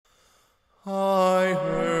I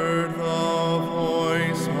heard the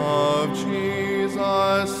voice of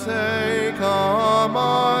Jesus say, "Come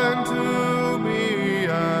unto me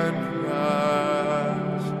and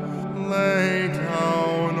rest. Lay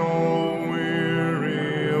down, O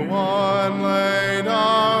weary one, lay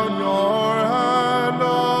down your hand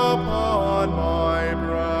upon my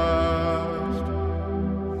breast."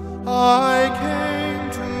 I came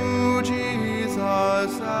to Jesus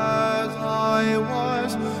as I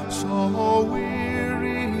was, so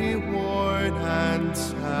weary, worn, and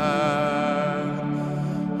sad.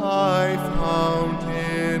 I found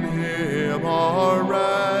in him a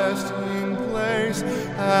resting place,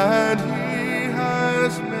 and he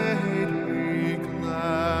has made me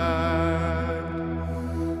glad.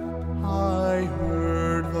 I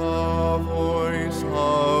heard the voice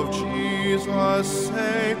of Jesus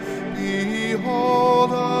say,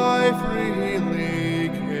 "Behold, I freely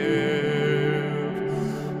give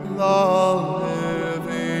the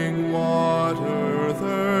living water.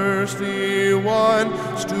 Thirsty one,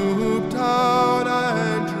 stoop down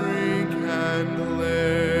and drink and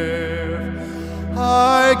live."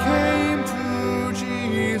 I came to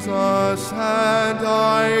Jesus and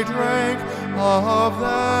I drank of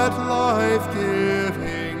that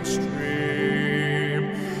life-giving stream.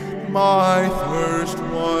 My thirst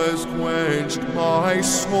was quenched, my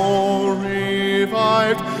soul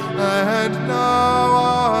revived, and now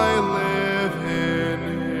I live in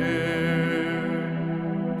him.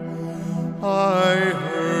 I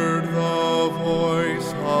heard the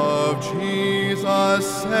voice of Jesus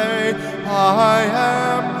say, "I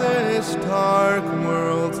am this dark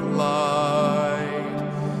world's light.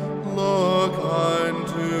 Look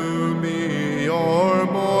unto me, your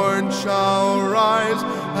morn shall rise,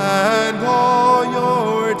 and all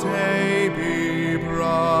your day be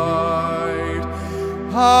bright."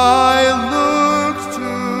 I looked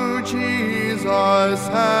to Jesus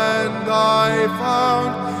and I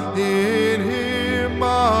found in him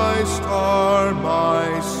my star,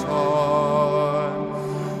 my sun,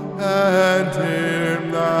 and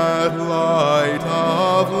in that light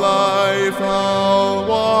of life I'll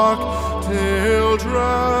walk till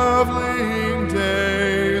traveling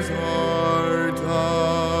days are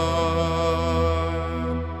done.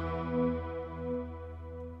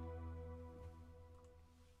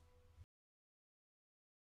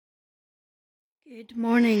 Good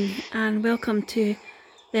morning and welcome to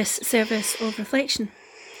this service of reflection.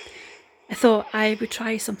 I thought I would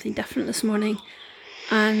try something different this morning,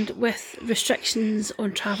 and with restrictions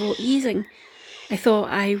on travel easing, I thought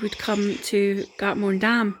I would come to Gartmore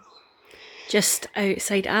Dam, just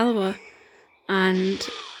outside Alloa, and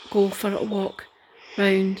go for a walk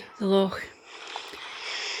round the loch.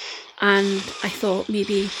 And I thought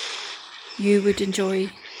maybe you would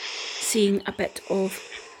enjoy seeing a bit of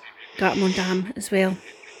Gartmore Dam as well.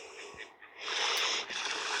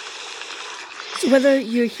 So whether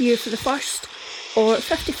you're here for the first or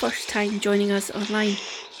 51st time joining us online,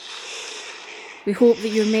 we hope that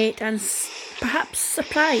you're met and perhaps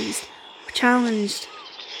surprised or challenged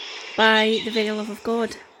by the very love of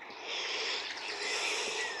God.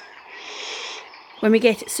 When we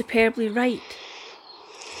get it superbly right,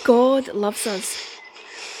 God loves us.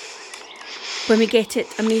 When we get it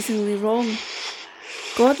amazingly wrong,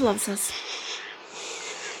 God loves us.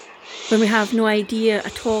 When we have no idea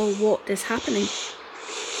at all what is happening,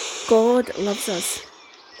 God loves us.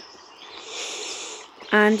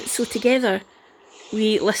 And so together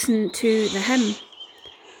we listen to the hymn.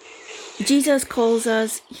 Jesus calls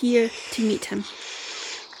us here to meet him.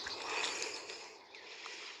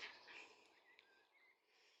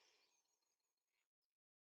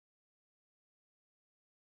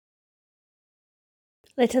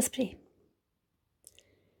 Let us pray.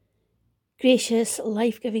 Gracious,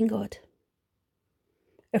 life-giving God,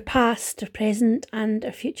 our past, our present and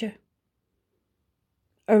our future,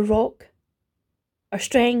 our rock, our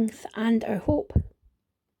strength and our hope.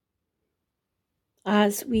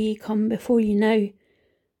 As we come before you now,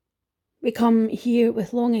 we come here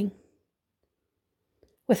with longing,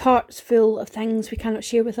 with hearts full of things we cannot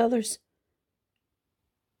share with others.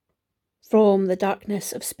 From the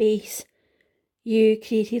darkness of space, you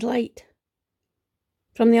created light.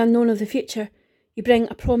 From the unknown of the future, you bring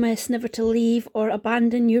a promise never to leave or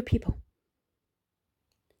abandon your people.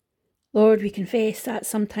 Lord, we confess that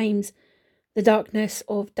sometimes the darkness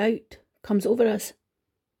of doubt comes over us.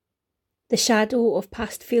 The shadow of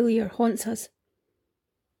past failure haunts us,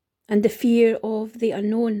 and the fear of the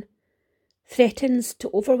unknown threatens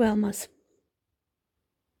to overwhelm us.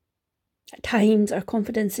 At times our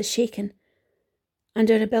confidence is shaken,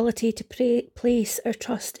 and our ability to place our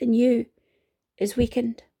trust in you is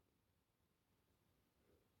weakened.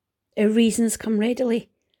 Our reasons come readily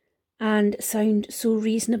and sound so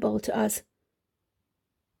reasonable to us.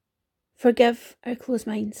 Forgive our closed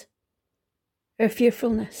minds, our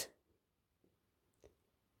fearfulness.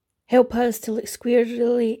 Help us to look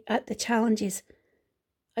squarely at the challenges,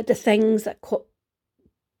 at the things that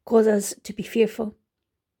cause us to be fearful,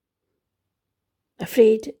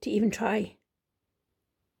 afraid to even try,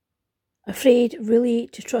 afraid really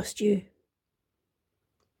to trust you.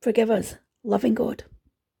 Forgive us, loving God.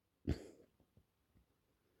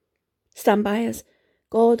 Stand by us,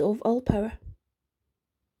 God of all power.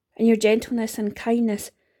 In your gentleness and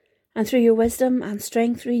kindness, and through your wisdom and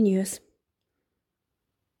strength renew us.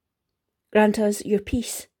 Grant us your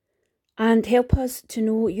peace, and help us to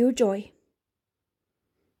know your joy.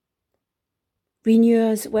 Renew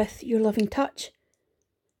us with your loving touch,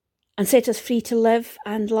 and set us free to live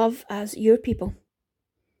and love as your people.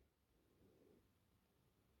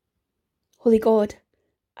 Holy God,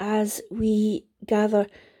 as we gather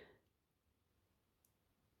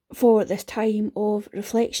for this time of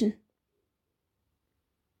reflection,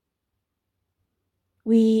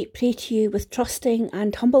 we pray to you with trusting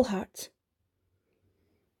and humble hearts,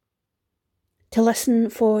 to listen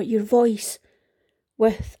for your voice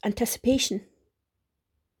with anticipation,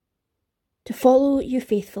 to follow you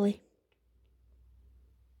faithfully.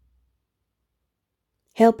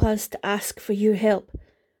 Help us to ask for your help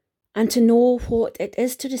and to know what it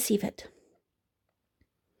is to receive it.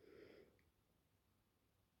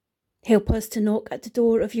 Help us to knock at the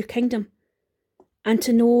door of your kingdom and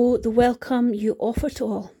to know the welcome you offer to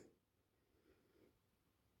all.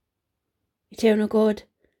 Eternal God,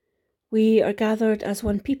 we are gathered as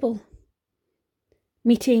one people,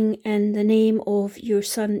 meeting in the name of your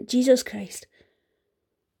Son, Jesus Christ,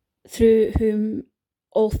 through whom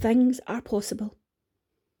all things are possible.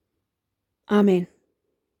 Amen.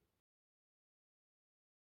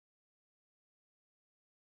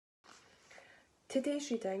 Today's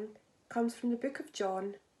reading comes from the book of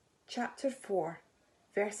John, chapter 4,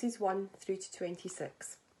 verses 1 through to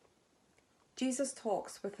 26. Jesus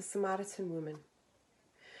talks with a Samaritan woman.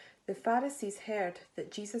 The Pharisees heard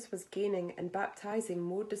that Jesus was gaining and baptizing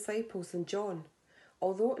more disciples than John,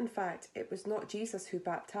 although in fact it was not Jesus who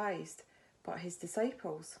baptized, but his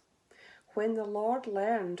disciples. When the Lord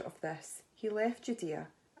learned of this, he left Judea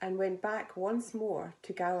and went back once more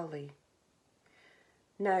to Galilee.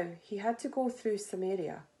 Now he had to go through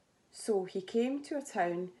Samaria, so he came to a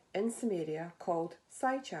town in Samaria called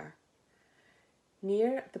Sychar,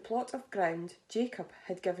 near the plot of ground Jacob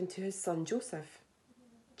had given to his son Joseph.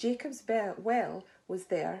 Jacob's well was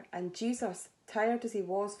there, and Jesus, tired as he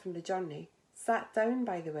was from the journey, sat down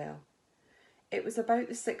by the well. It was about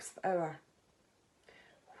the 6th hour.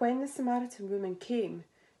 When the Samaritan woman came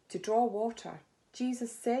to draw water,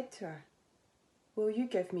 Jesus said to her, "Will you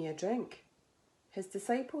give me a drink?" His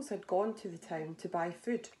disciples had gone to the town to buy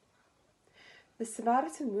food. The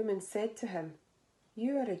Samaritan woman said to him,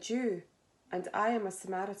 "You are a Jew, and I am a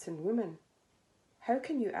Samaritan woman. How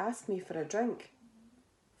can you ask me for a drink?"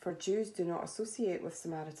 For Jews do not associate with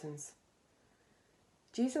Samaritans.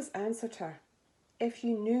 Jesus answered her, "If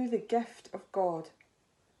you knew the gift of God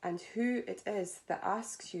and who it is that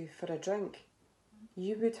asks you for a drink,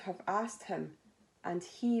 you would have asked him, and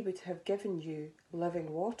he would have given you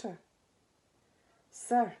living water."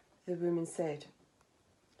 "Sir," the woman said,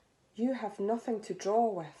 "you have nothing to draw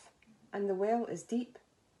with, and the well is deep.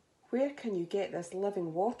 Where can you get this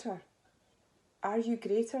living water? Are you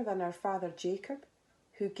greater than our father Jacob,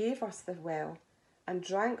 who gave us the well and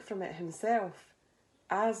drank from it himself,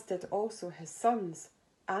 as did also his sons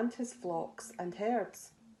and his flocks and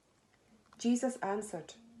herds?" Jesus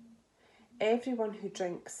answered, "Everyone who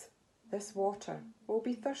drinks this water will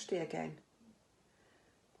be thirsty again.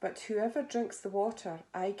 But whoever drinks the water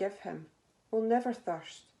I give him will never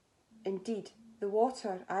thirst. Indeed, the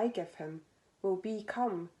water I give him will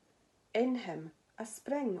become in him a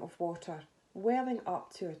spring of water welling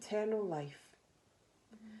up to eternal life."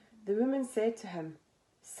 The woman said to him,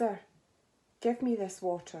 "Sir, give me this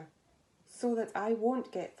water, so that I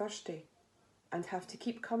won't get thirsty and have to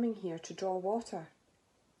keep coming here to draw water."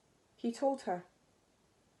 He told her,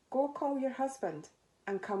 "Go call your husband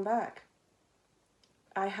and come back."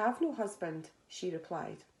 "I have no husband," she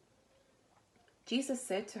replied. Jesus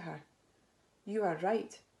said to her, "You are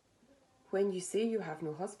right when you say you have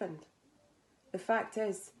no husband. The fact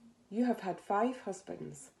is, you have had 5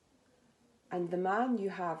 husbands, and the man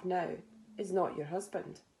you have now is not your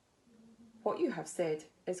husband. What you have said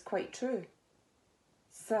is quite true."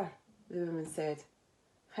 "Sir," the woman said,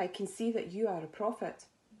 "I can see that you are a prophet.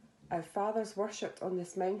 Our fathers worshipped on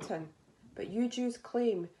this mountain, but you Jews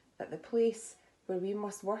claim that the place where we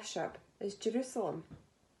must worship is Jerusalem.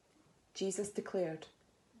 Jesus declared,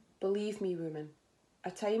 "Believe me, woman,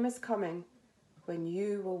 a time is coming when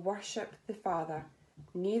you will worship the Father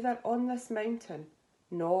neither on this mountain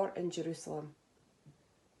nor in Jerusalem.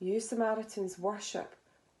 You Samaritans worship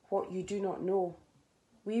what you do not know.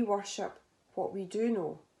 We worship what we do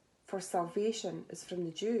know, for salvation is from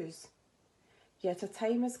the Jews. Yet a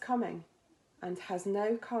time is coming, and has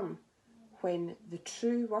now come, when the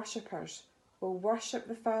true worshippers will worship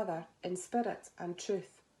the Father in spirit and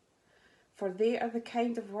truth, for they are the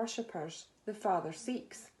kind of worshippers the Father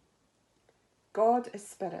seeks. God is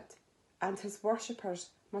spirit, and his worshippers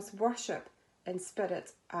must worship in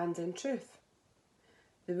spirit and in truth."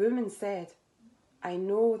 The woman said, "I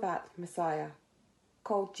know that Messiah,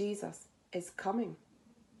 called Jesus, is coming.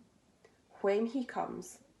 When he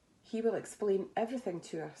comes, he will explain everything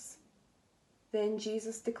to us." Then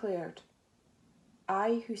Jesus declared,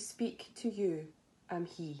 "I who speak to you am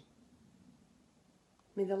he."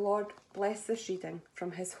 May the Lord bless this reading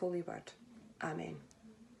from his holy word. Amen.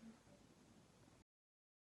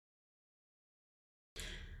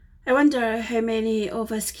 I wonder how many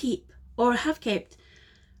of us keep, or have kept,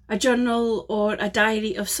 a journal or a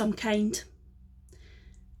diary of some kind.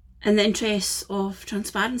 In the interests of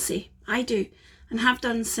transparency, I do, and have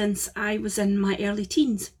done since I was in my early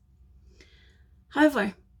teens.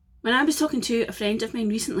 However, when I was talking to a friend of mine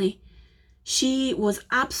recently, she was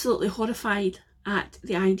absolutely horrified at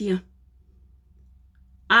the idea.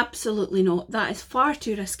 Absolutely not. That is far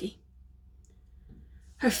too risky.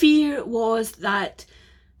 Her fear was that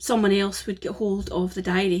someone else would get hold of the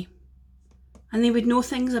diary, and they would know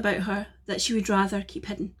things about her that she would rather keep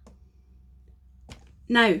hidden.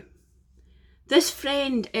 Now, this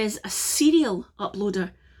friend is a serial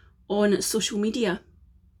uploader on social media,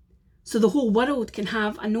 so the whole world can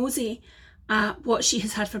have a nosy at what she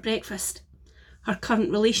has had for breakfast, her current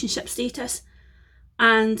relationship status,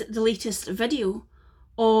 and the latest video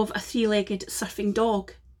of a 3-legged surfing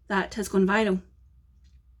dog that has gone viral.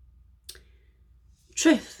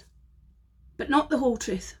 Truth, but not the whole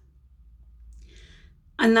truth.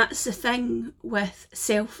 And that's the thing with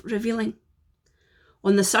self-revealing.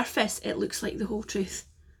 On the surface, it looks like the whole truth,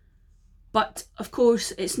 but of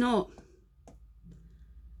course it's not.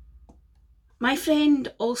 My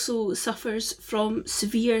friend also suffers from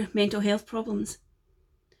severe mental health problems.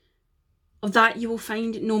 Of that you will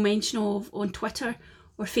find no mention of on Twitter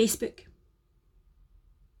or Facebook.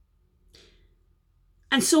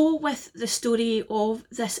 And so with the story of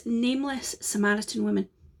this nameless Samaritan woman,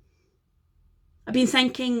 I've been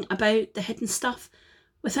thinking about the hidden stuff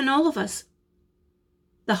within all of us,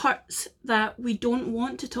 the hurts that we don't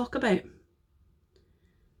want to talk about,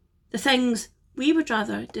 the things we would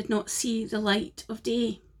rather did not see the light of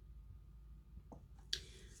day,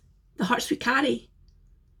 the hurts we carry,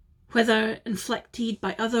 whether inflicted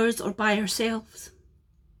by others or by ourselves.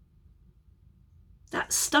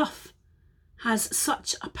 That stuff has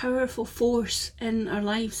such a powerful force in our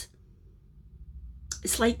lives.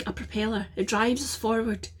 It's like a propeller. It drives us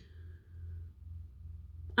forward.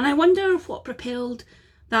 And I wonder what propelled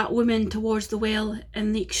that woman towards the well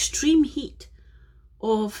in the extreme heat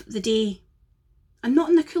of the day, and not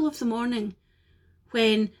in the cool of the morning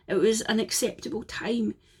when it was an acceptable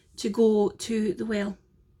time to go to the well.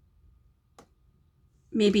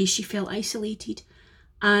 Maybe she felt isolated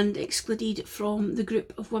and excluded from the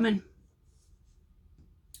group of women.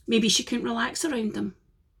 Maybe she couldn't relax around them.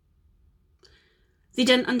 They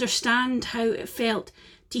didn't understand how it felt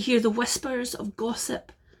to hear the whispers of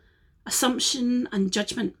gossip, assumption and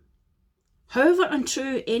judgment, however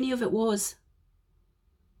untrue any of it was.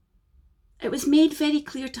 It was made very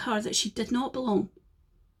clear to her that she did not belong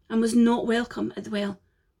and was not welcome at the well.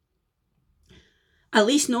 At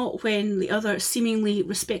least not when the other seemingly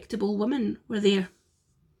respectable women were there.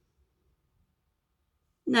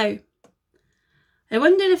 Now, I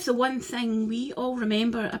wonder if the one thing we all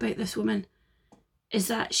remember about this woman is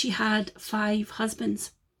that she had 5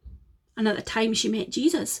 husbands, and at the time she met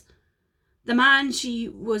Jesus, the man she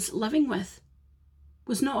was living with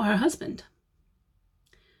was not her husband.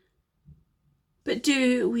 But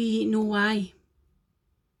do we know why?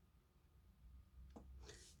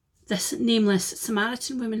 This nameless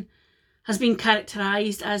Samaritan woman has been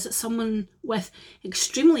characterised as someone with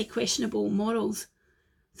extremely questionable morals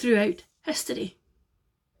throughout history.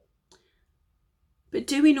 But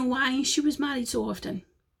do we know why she was married so often?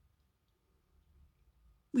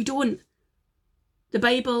 We don't. The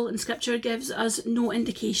Bible and Scripture gives us no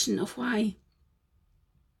indication of why.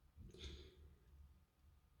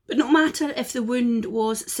 But no matter if the wound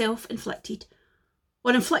was self-inflicted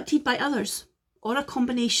or inflicted by others, or a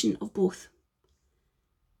combination of both,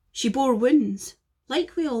 She bore wounds,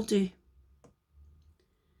 like we all do.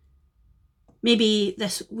 Maybe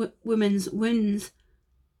this woman's wounds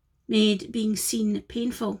made being seen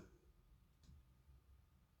painful,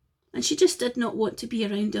 and she just did not want to be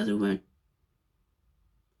around the other woman.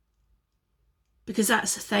 Because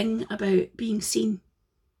that's the thing about being seen.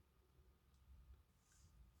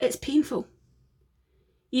 It's painful,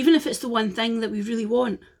 even if it's the one thing that we really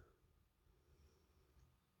want.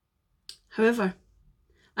 However,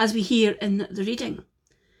 as we hear in the reading,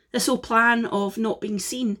 this whole plan of not being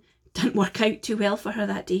seen didn't work out too well for her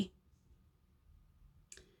that day.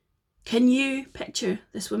 Can you picture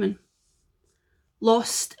this woman,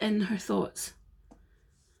 lost in her thoughts,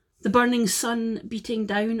 the burning sun beating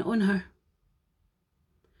down on her,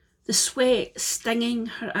 the sweat stinging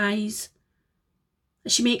her eyes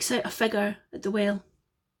as she makes out a figure at the well?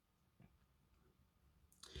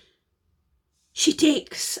 She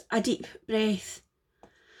takes a deep breath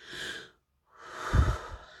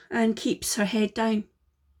and keeps her head down,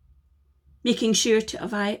 making sure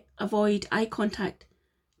to avoid eye contact,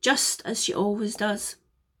 just as she always does.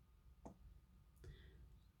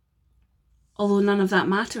 Although none of that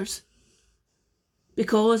matters,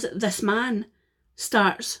 because this man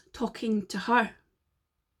starts talking to her.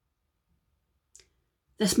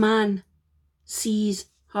 This man sees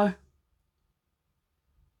her.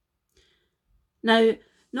 Now,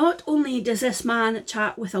 not only does this man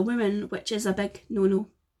chat with a woman, which is a big no-no,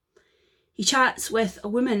 he chats with a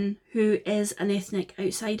woman who is an ethnic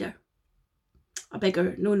outsider, a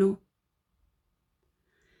bigger no-no.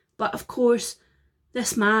 But of course,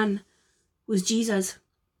 this man was Jesus.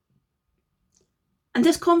 And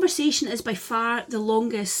this conversation is by far the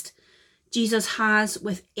longest Jesus has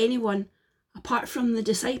with anyone apart from the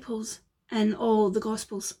disciples in all the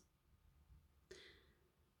Gospels.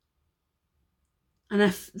 And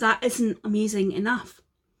if that isn't amazing enough,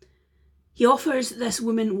 he offers this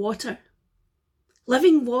woman water,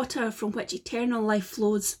 living water from which eternal life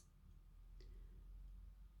flows.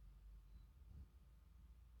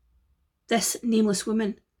 This nameless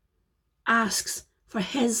woman asks for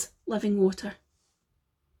his living water,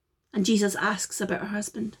 and Jesus asks about her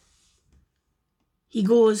husband. He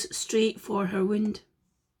goes straight for her wound.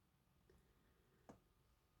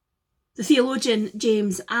 The theologian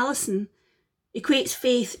James Allison equates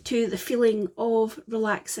faith to the feeling of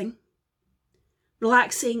relaxing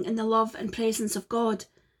in the love and presence of God,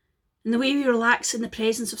 in the way we relax in the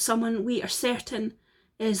presence of someone we are certain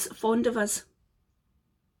is fond of us.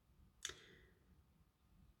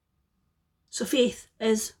 So faith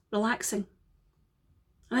is relaxing.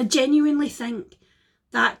 And I genuinely think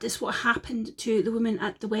that is what happened to the woman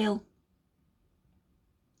at the well.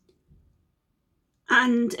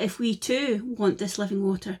 And if we too want this living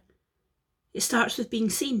water, it starts with being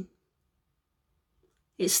seen.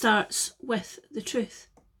 It starts with the truth.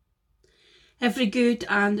 Every good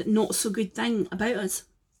and not so good thing about us.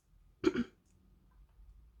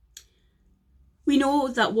 We know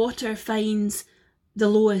that water finds the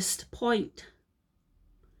lowest point.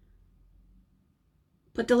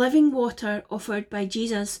 But the living water offered by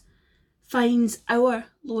Jesus finds our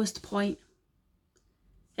lowest point.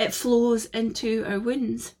 It flows into our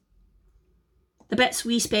wounds, the bits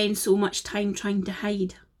we spend so much time trying to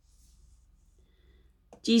hide.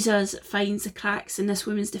 Jesus finds the cracks in this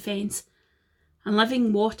woman's defence, and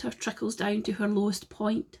living water trickles down to her lowest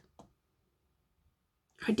point,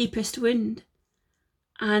 her deepest wound,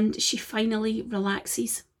 and she finally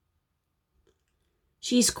relaxes.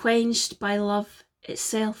 She is quenched by love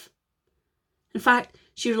itself. In fact,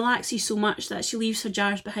 she relaxes so much that she leaves her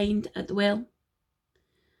jars behind at the well.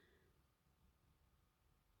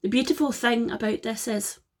 The beautiful thing about this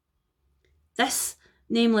is, this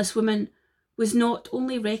nameless woman was not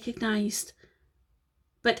only recognised,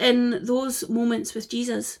 but in those moments with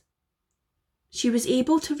Jesus, she was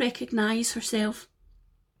able to recognise herself.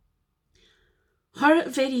 Her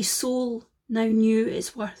very soul now knew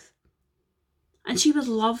its worth, and she was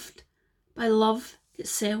loved by love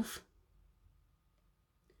itself.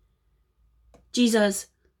 Jesus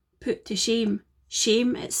put to shame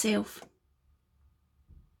itself.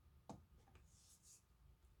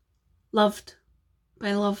 Loved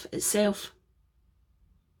by love itself.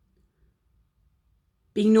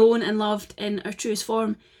 Being known and loved in our truest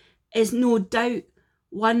form is no doubt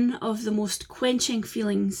one of the most quenching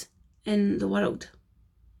feelings in the world.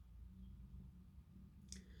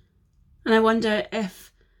 And I wonder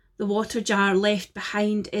if the water jar left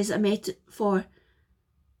behind is a metaphor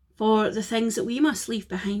for the things that we must leave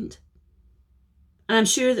behind. And I'm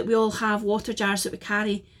sure that we all have water jars that we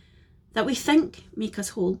carry that we think make us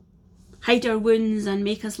whole, hide our wounds and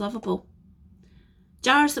make us lovable.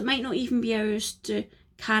 Jars that might not even be ours to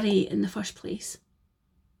carry in the first place.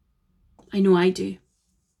 I know I do.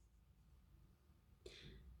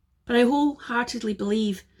 But I wholeheartedly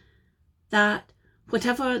believe that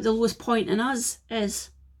whatever the lowest point in us is,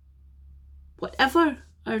 whatever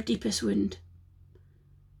our deepest wound,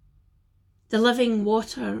 the living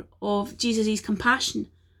water of Jesus' compassion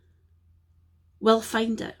will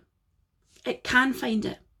find it. It can find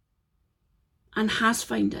it and has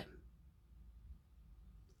found it.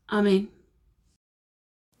 Amen.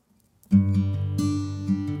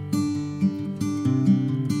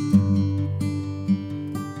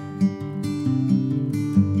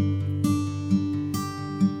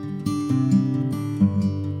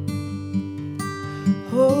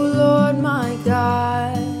 Oh Lord my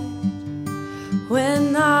God,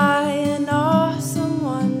 when I in awesome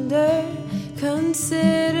wonder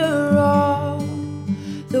consider all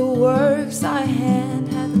the works thy hand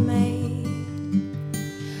hath made,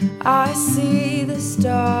 I see the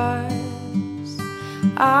stars,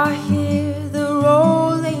 I hear the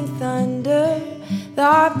rolling thunder,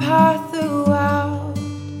 thy path throughout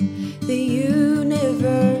the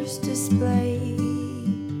universe displayed.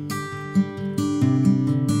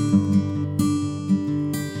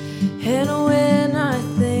 And when I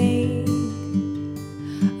think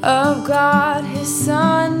of God, his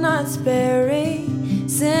son not sparing,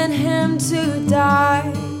 sent him to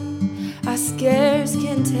die, I scarce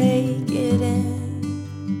can take it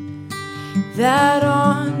in, that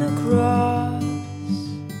on the cross,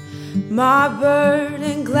 my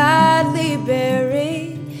burden gladly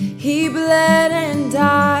bearing, he bled and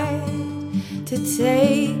died to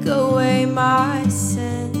take away my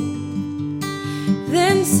sin.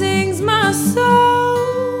 Then sings my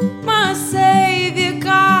soul, my Savior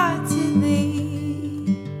God, to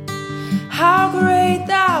thee. How great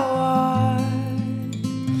thou art,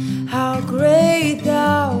 how great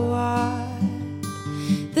thou art.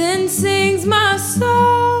 Then sings my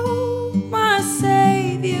soul, my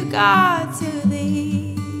Savior God, to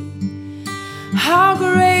thee. How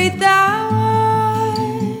great thou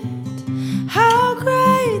art, how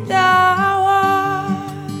great thou art.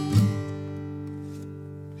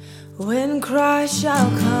 When Christ shall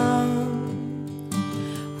come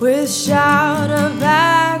with shout of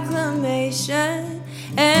acclamation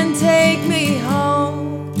and take me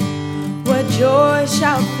home, what joy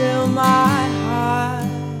shall fill my heart.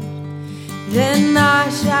 Then I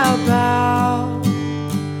shall bow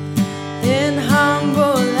in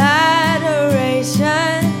humble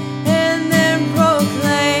adoration and then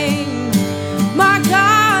proclaim, my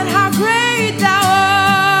God, how great thou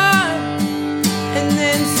art. And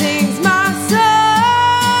then sings my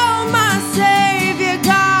soul, my Savior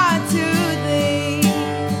God, to thee.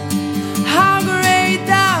 How great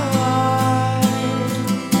thou art,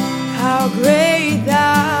 how great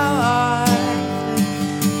thou art.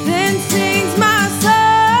 Then sings my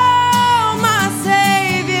soul, my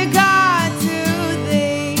Savior God, to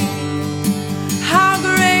thee. How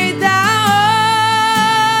great thou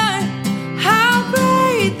art, how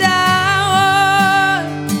great thou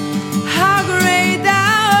art, how great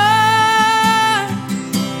thou art,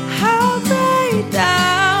 how great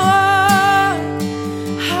thou art,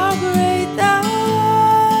 how great thou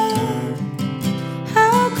art,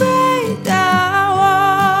 how great thou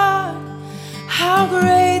art, how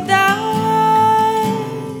great thou art,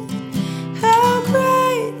 how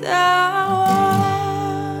great thou art.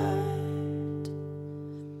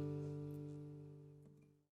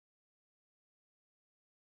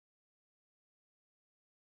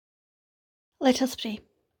 Let us pray.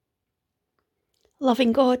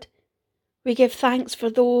 Loving God, we give thanks for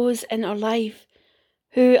those in our life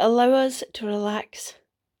who allow us to relax,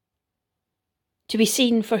 to be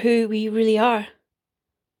seen for who we really are,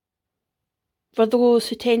 for those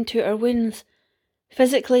who tend to our wounds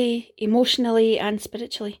physically, emotionally and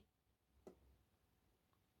spiritually.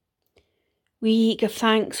 We give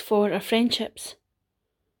thanks for our friendships,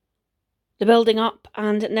 the building up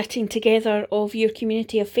and knitting together of your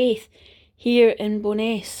community of faith here in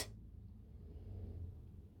Bo'ness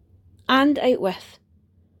and out with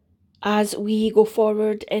as we go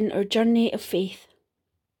forward in our journey of faith.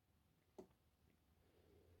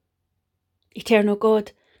 Eternal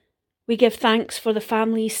God, we give thanks for the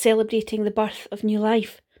families celebrating the birth of new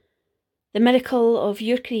life, the miracle of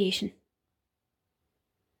your creation,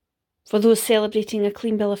 for those celebrating a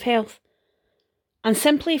clean bill of health, and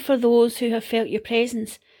simply for those who have felt your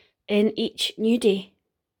presence in each new day.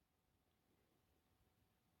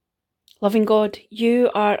 Loving God,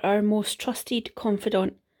 you are our most trusted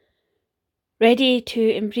confidant, ready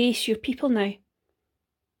to embrace your people now,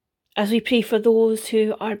 as we pray for those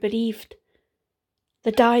who are bereaved,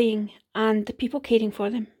 the dying and the people caring for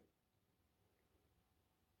them.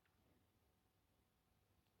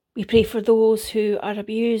 We pray for those who are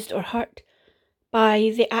abused or hurt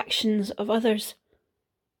by the actions of others,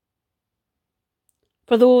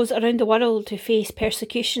 for those around the world who face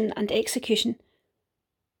persecution and execution.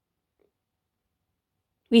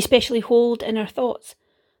 We especially hold in our thoughts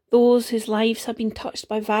those whose lives have been touched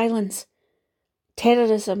by violence,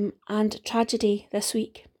 terrorism and tragedy this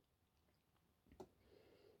week.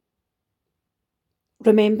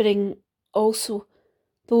 Remembering also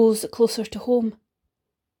those closer to home,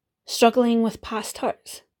 struggling with past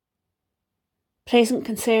hurts, present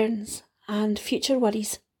concerns and future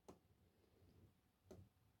worries.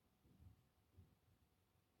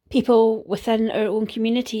 People within our own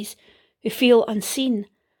communities who feel unseen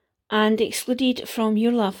and excluded from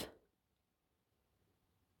your love.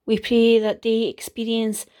 We pray that they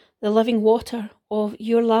experience the living water of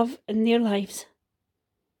your love in their lives.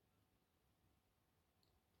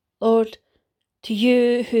 Lord, to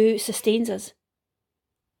you who sustains us,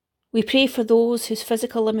 we pray for those whose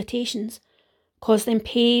physical limitations cause them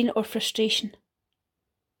pain or frustration,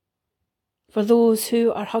 for those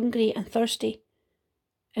who are hungry and thirsty,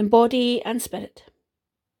 in body and spirit,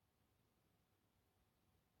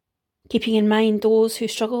 keeping in mind those who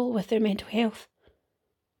struggle with their mental health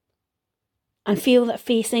and feel that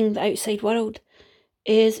facing the outside world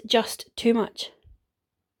is just too much.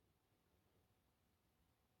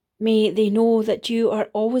 May they know that you are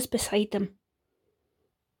always beside them.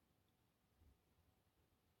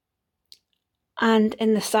 And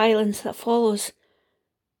in the silence that follows,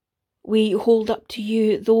 we hold up to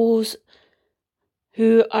you those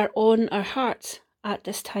who are on our hearts at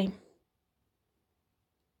this time.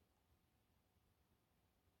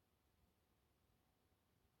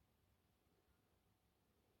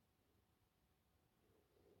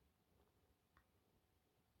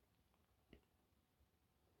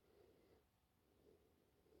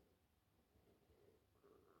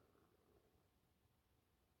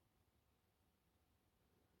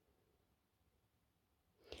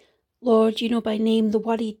 Lord, you know by name the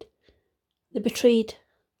worried, the betrayed,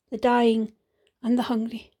 the dying, and the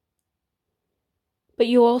hungry. But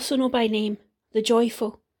you also know by name the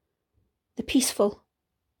joyful, the peaceful,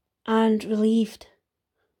 and relieved.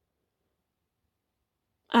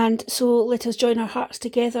 And so let us join our hearts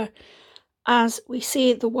together as we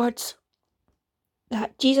say the words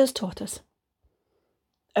that Jesus taught us.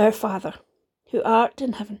 Our Father, who art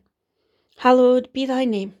in heaven, hallowed be thy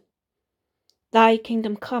name. Thy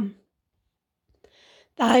kingdom come.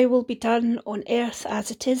 Thy will be done on earth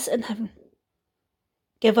as it is in heaven.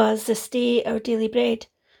 Give us this day our daily bread,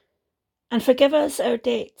 and forgive us our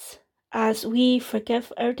debts, as we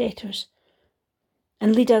forgive our debtors.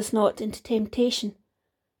 And lead us not into temptation,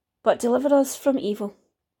 but deliver us from evil.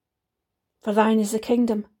 For thine is the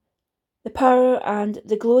kingdom, the power, and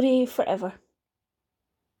the glory forever.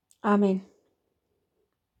 Amen.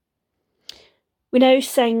 We now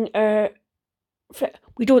sing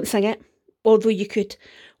we don't sing it, although you could.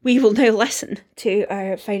 We will now listen to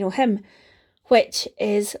our final hymn, which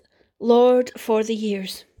is Lord for the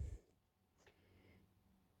Years.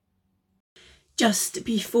 Just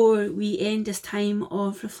before we end this time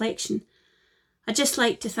of reflection, I'd just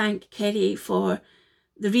like to thank Kerry for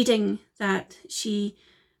the reading that she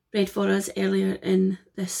read for us earlier in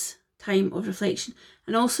this time of reflection,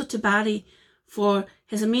 and also to Barry for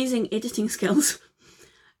his amazing editing skills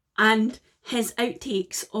and his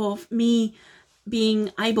outtakes of me being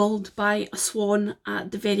eyeballed by a swan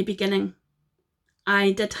at the very beginning.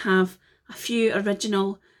 I did have a few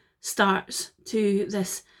original starts to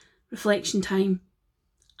this reflection time,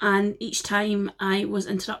 and each time I was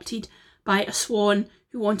interrupted by a swan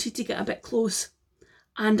who wanted to get a bit close,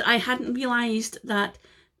 and I hadn't realised that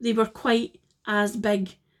they were quite as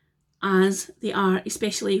big as they are,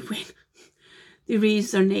 especially when they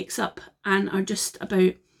raise their necks up and are just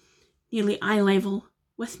about nearly eye level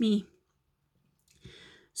with me.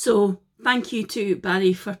 So thank you to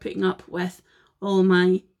Barry for putting up with all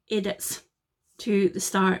my edits to the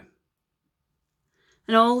start.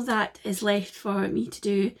 And all that is left for me to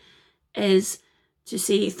do is to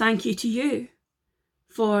say thank you to you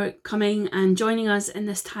for coming and joining us in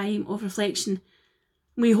this time of reflection.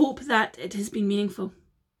 We hope that it has been meaningful.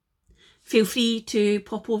 Feel free to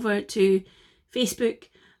pop over to Facebook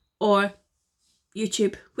or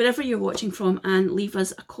YouTube, wherever you're watching from, and leave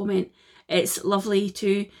us a comment. It's lovely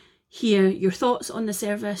to hear your thoughts on the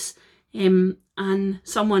service, and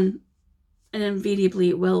someone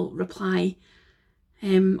invariably will reply.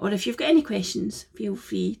 Or if you've got any questions, feel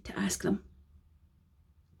free to ask them.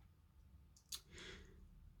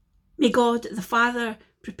 May God the Father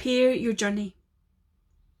prepare your journey.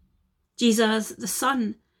 Jesus the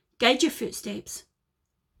Son guide your footsteps.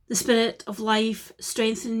 The Spirit of life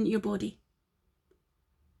strengthen your body.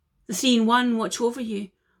 The Three in One watch over you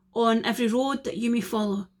on every road that you may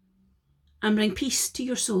follow and bring peace to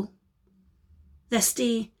your soul, this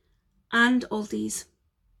day and all days.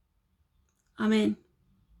 Amen.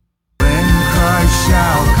 When Christ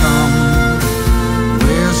shall come,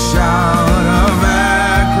 we'll shout